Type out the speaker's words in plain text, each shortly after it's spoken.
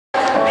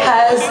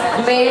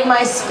made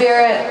my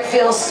spirit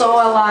feel so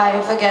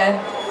alive again.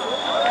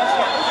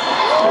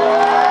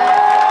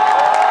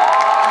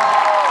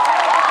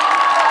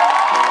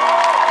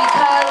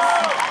 Because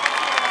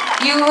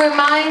you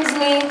remind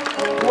me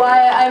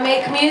why I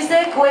make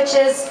music, which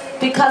is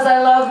because I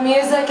love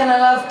music and I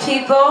love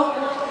people,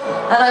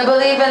 and I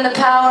believe in the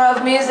power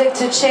of music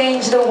to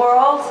change the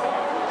world.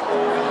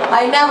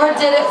 I never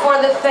did it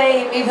for the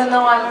fame, even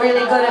though I'm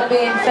really good at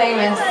being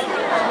famous.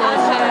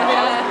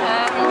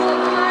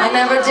 I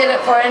never did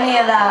it for any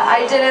of that.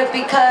 I did it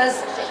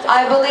because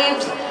I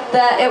believed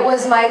that it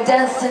was my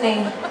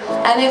destiny.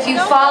 And if you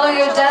follow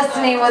your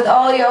destiny with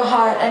all your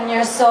heart and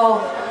your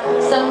soul,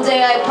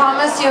 someday I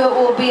promise you it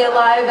will be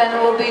alive and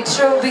it will be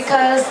true,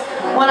 because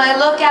when I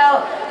look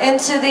out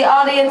into the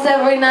audience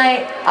every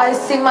night, I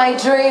see my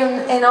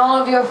dream in all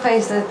of your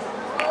faces.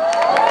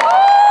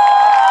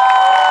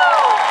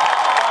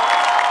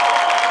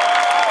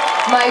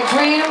 My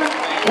dream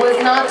was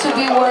not to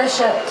be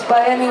worshipped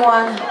by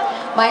anyone.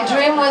 My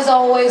dream was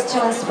always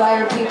to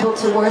inspire people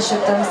to worship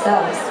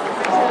themselves.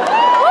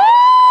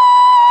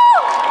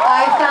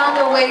 I found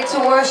a way to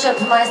worship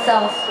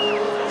myself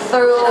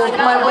through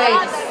my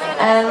weights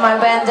and my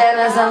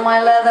bandanas and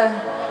my leather,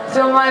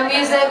 through my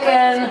music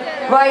and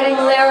writing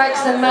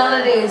lyrics and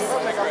melodies,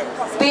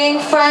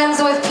 being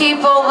friends with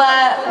people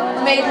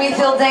that made me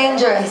feel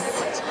dangerous,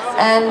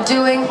 and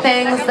doing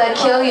things that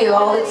kill you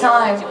all the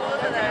time.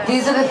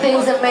 These are the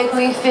things that make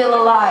me feel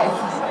alive.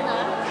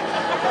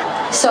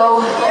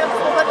 So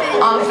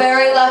I'm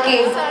very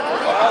lucky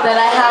that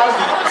I have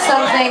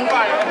something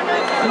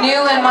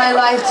new in my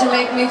life to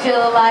make me feel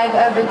alive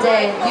every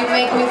day. You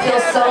make me feel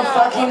so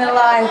fucking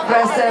alive,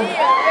 Bressa.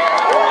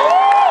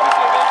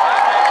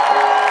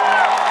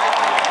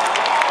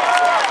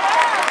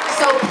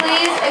 So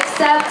please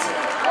accept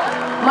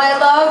my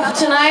love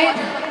tonight,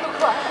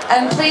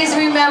 and please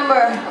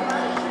remember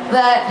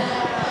that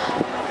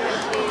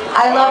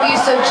I love you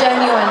so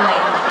genuinely.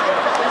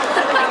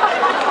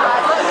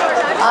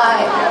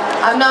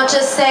 I'm not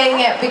just saying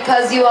it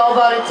because you all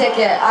bought a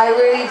ticket. I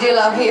really do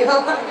love you.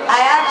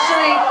 I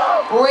actually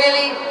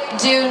really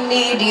do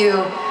need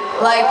you,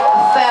 like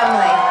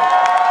family.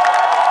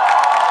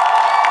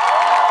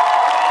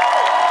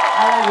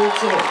 I love you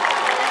too.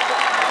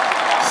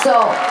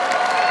 So,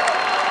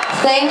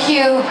 thank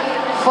you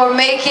for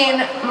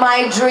making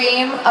my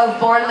dream of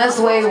Born This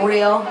Way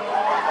real.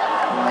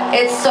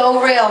 It's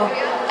so real.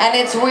 And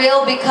it's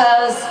real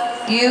because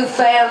you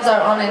fans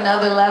are on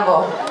another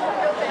level.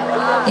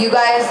 You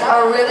guys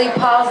are really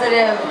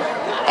positive,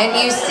 and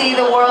you see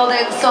the world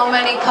in so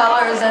many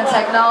colors and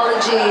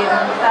technology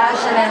and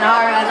fashion and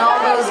art and all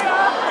those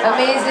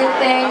amazing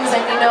things,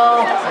 and you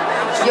know,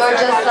 you're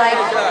just like,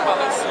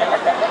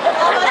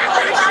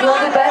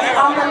 you're the best,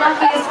 I'm the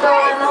luckiest girl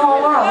in the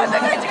whole world.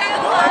 I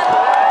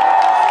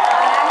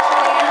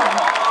actually am.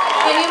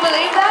 Can you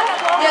believe that?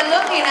 You're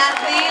looking at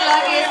the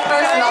luckiest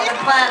person on the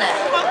planet.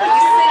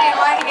 He's sitting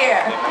right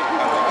here.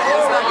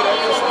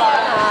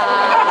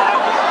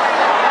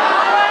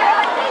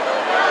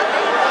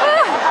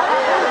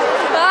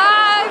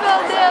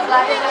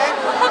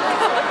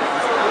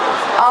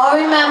 I'll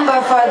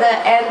remember for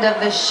the end of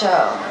the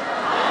show.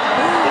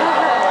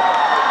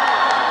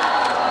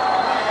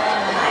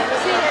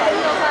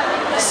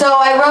 So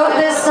I wrote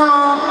this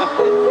song.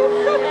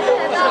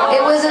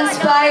 It was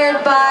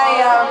inspired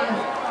by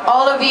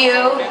all of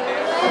you,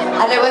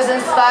 and it was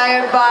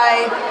inspired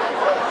by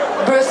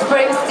Bruce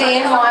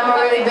Springsteen, who I'm a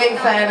really big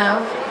fan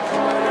of,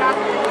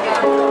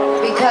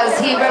 because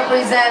he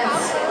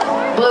represents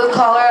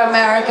blue-collar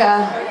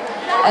America,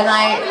 and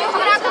I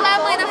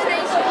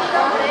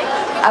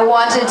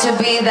wanted to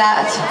be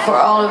that for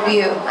all of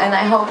you, and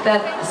I hope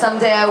that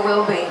someday I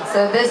will be.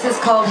 So this is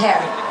called Hair.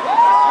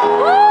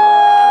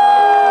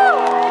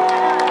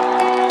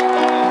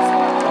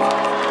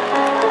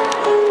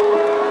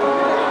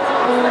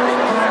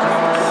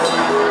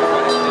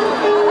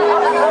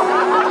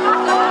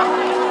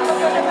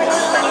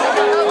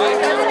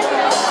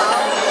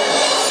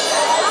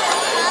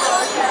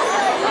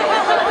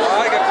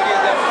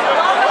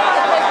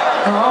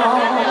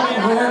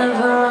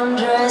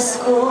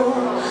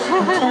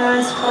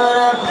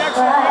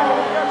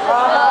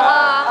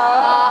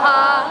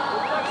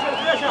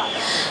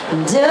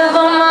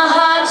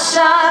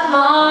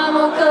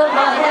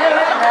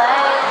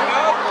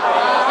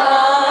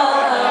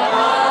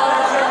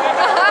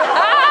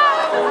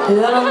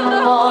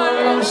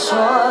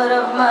 Short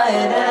of my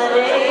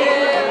identity.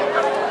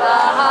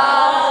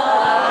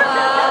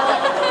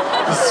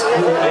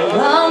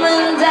 Mom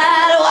and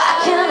Dad, why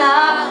can't I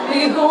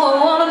be who I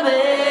wanna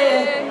be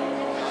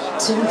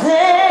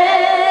today?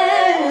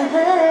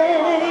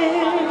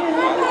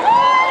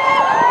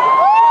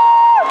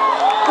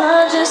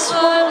 I just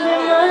wanna be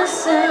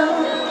myself,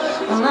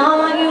 and I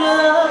want you to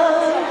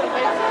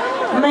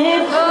love me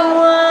for who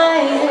I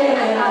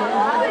am.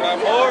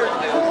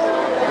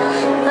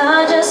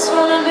 I just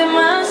wanna be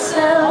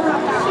myself.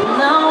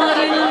 Now I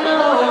need to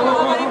know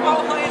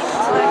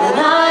that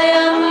I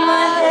am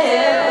my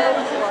hair.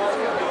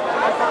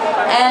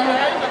 And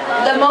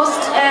the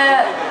most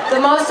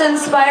most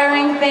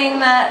inspiring thing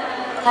that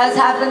has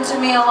happened to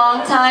me a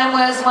long time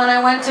was when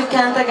I went to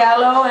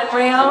Cantagalo in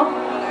Rio,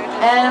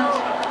 and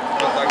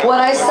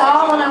what I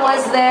saw when I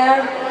was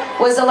there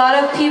was a lot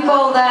of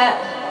people that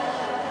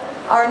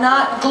are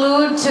not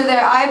glued to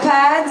their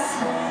iPads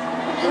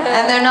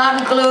and they're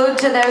not glued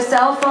to their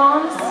cell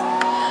phones.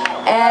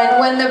 And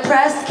when the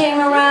press came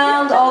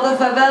around, all the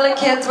favela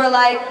kids were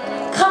like,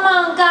 "Come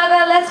on,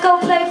 Gaga, let's go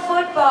play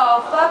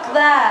football, fuck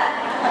that."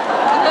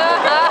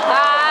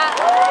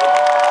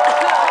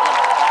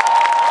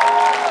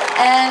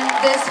 And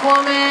this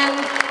woman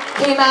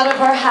came out of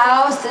her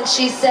house and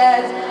she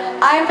said,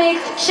 "I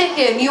make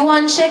chicken, you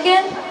want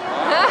chicken?"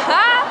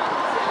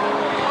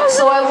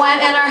 So I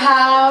went in her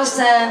house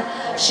and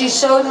she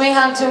showed me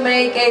how to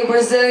make a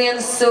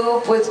Brazilian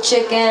soup with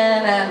chicken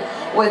and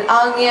with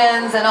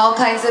onions and all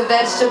kinds of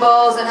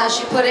vegetables, and how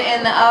she put it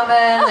in the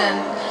oven.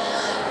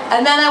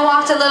 And then I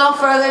walked a little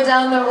further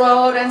down the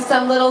road and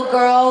some little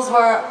girls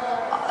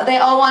they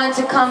all wanted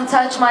to come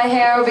touch my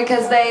hair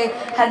because they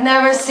had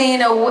never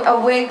seen a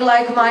wig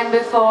like mine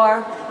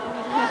before.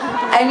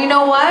 And you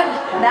know what?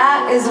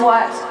 That is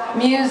what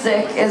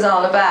music is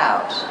all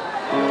about.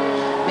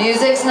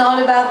 Music's not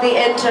about the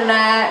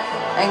internet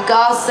and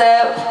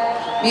gossip.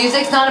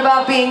 Music's not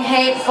about being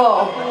hateful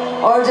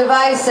or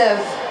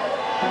divisive.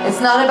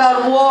 It's not about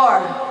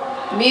war.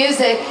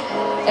 Music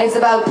is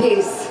about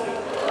peace.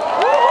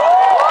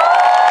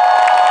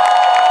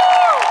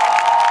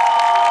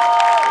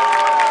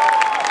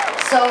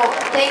 So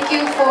thank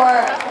you for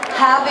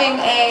having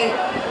a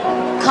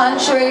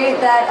country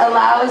that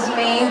allows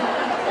me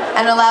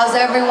and allows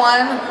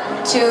everyone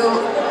to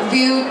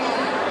view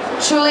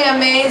truly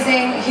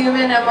amazing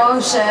human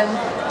emotion,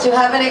 to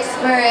have an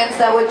experience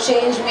that would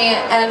change me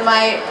and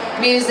my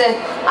music.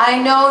 I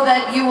know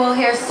that you will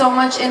hear so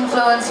much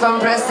influence from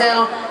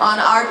Brazil on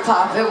art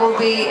pop. It will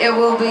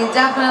be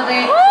definitely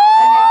an influence.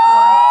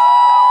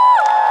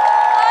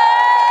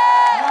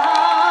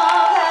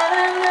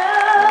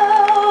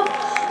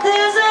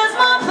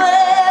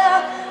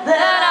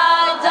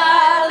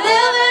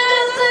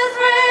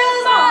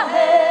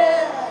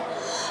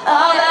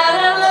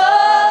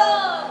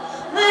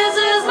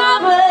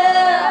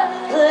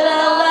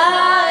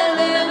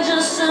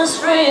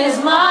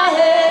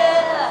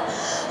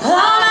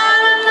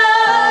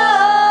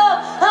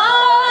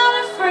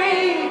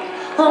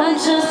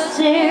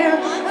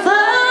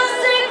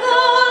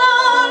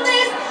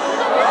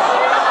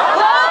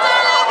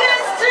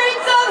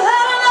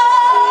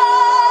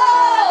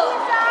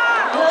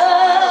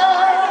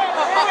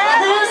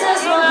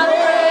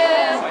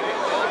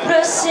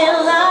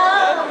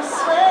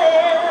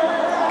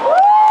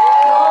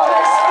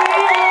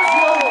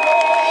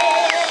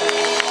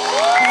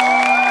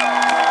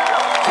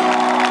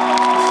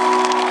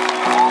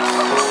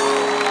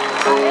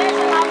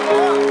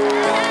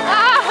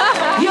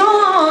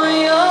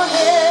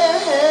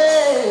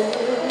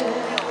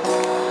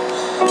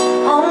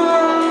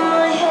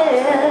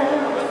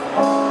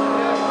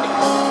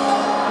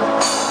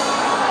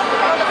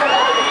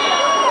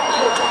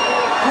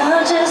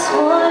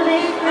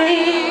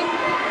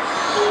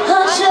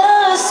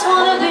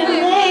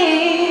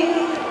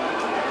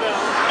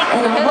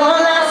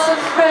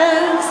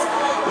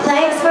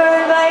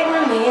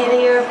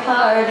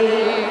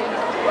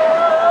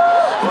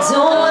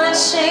 Don't wanna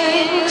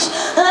change,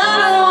 I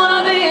don't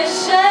wanna be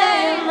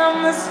ashamed.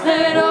 I'm the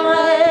spirit of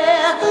my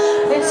hair,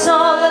 it's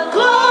all the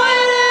glory.